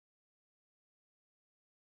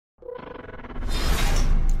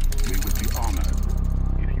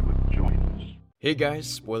Hey guys,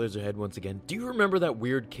 spoilers ahead once again. Do you remember that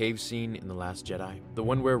weird cave scene in The Last Jedi? The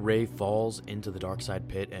one where Rey falls into the dark side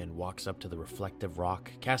pit and walks up to the reflective rock,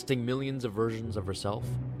 casting millions of versions of herself?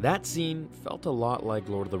 That scene felt a lot like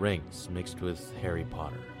Lord of the Rings, mixed with Harry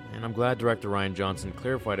Potter. And I'm glad director Rian Johnson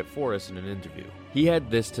clarified it for us in an interview. He had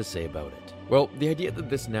this to say about it. Well, the idea that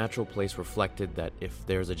this natural place reflected that if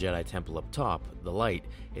there's a Jedi temple up top, the light,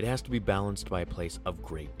 it has to be balanced by a place of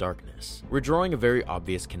great darkness. We're drawing a very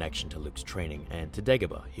obvious connection to Luke's training and to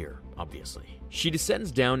Dagobah here, obviously. She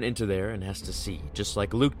descends down into there and has to see, just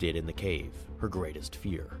like Luke did in the cave, her greatest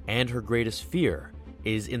fear. And her greatest fear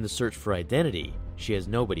is in the search for identity, she has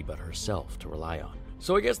nobody but herself to rely on.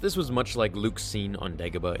 So I guess this was much like Luke's scene on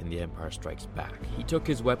Dagobah in The Empire Strikes Back. He took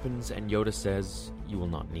his weapons and Yoda says, "You will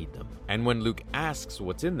not need them." And when Luke asks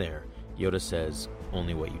what's in there, Yoda says,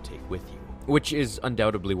 "Only what you take with you." Which is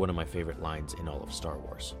undoubtedly one of my favorite lines in all of Star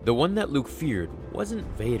Wars. The one that Luke feared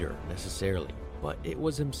wasn't Vader necessarily, but it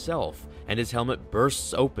was himself, and his helmet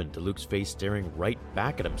bursts open to Luke's face staring right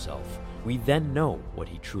back at himself. We then know what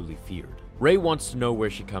he truly feared. Rey wants to know where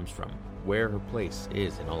she comes from, where her place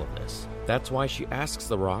is in all of this. That's why she asks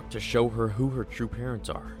the rock to show her who her true parents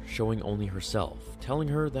are, showing only herself, telling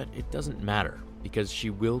her that it doesn't matter, because she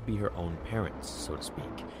will be her own parents, so to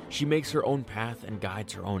speak. She makes her own path and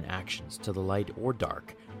guides her own actions to the light or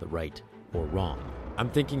dark, the right or wrong. I'm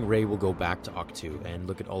thinking Rey will go back to Ahch-To and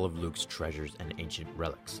look at all of Luke's treasures and ancient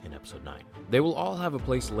relics in Episode 9. They will all have a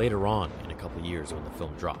place later on in a couple years when the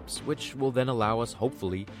film drops, which will then allow us,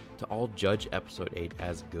 hopefully, to all judge Episode 8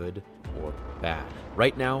 as good or bad.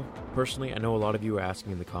 Right now, personally, I know a lot of you are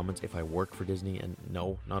asking in the comments if I work for Disney, and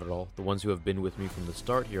no, not at all. The ones who have been with me from the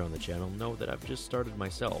start here on the channel know that I've just started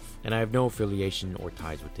myself, and I have no affiliation or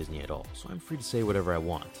ties with Disney at all, so I'm free to say whatever I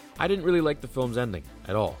want. I didn't really like the film's ending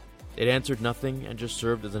at all. It answered nothing and just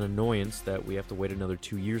served as an annoyance that we have to wait another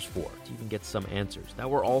 2 years for to even get some answers that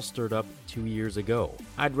were all stirred up 2 years ago.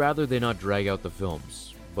 I'd rather they not drag out the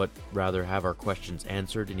films, but rather have our questions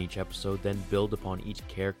answered in each episode, then build upon each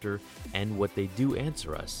character and what they do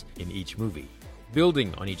answer us in each movie,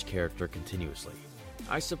 building on each character continuously.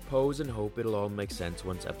 I suppose and hope it'll all make sense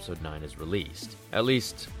once Episode 9 is released. At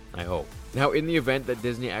least, I hope. Now, in the event that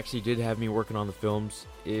Disney actually did have me working on the films,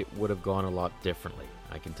 it would have gone a lot differently.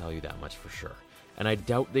 I can tell you that much for sure. And I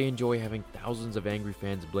doubt they enjoy having thousands of angry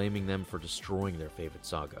fans blaming them for destroying their favorite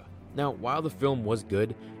saga. Now, while the film was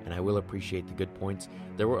good, and I will appreciate the good points,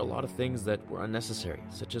 there were a lot of things that were unnecessary,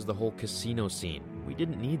 such as the whole casino scene. We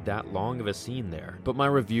didn't need that long of a scene there. But my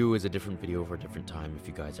review is a different video for a different time if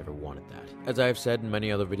you guys ever wanted that. As I have said in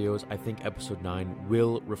many other videos, I think Episode 9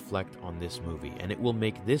 will reflect on this movie, and it will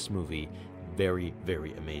make this movie very,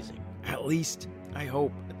 very amazing. At least, I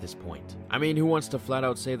hope, at this point. I mean, who wants to flat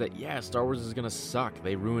out say that, yeah, Star Wars is gonna suck,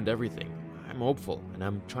 they ruined everything? I'm hopeful, and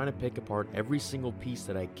I'm trying to pick apart every single piece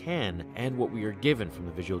that I can and what we are given from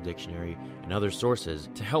the Visual Dictionary and other sources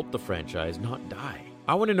to help the franchise not die.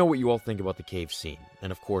 I want to know what you all think about the cave scene,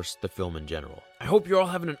 and of course, the film in general. I hope you're all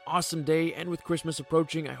having an awesome day, and with Christmas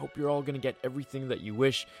approaching, I hope you're all going to get everything that you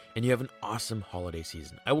wish, and you have an awesome holiday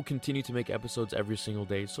season. I will continue to make episodes every single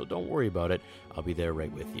day, so don't worry about it. I'll be there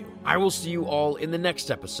right with you. I will see you all in the next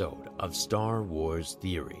episode of Star Wars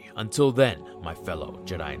Theory. Until then, my fellow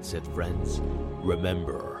Jedi and Sith friends,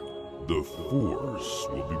 remember, the Force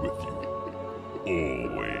will be with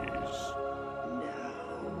you always.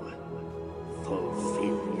 Fulfill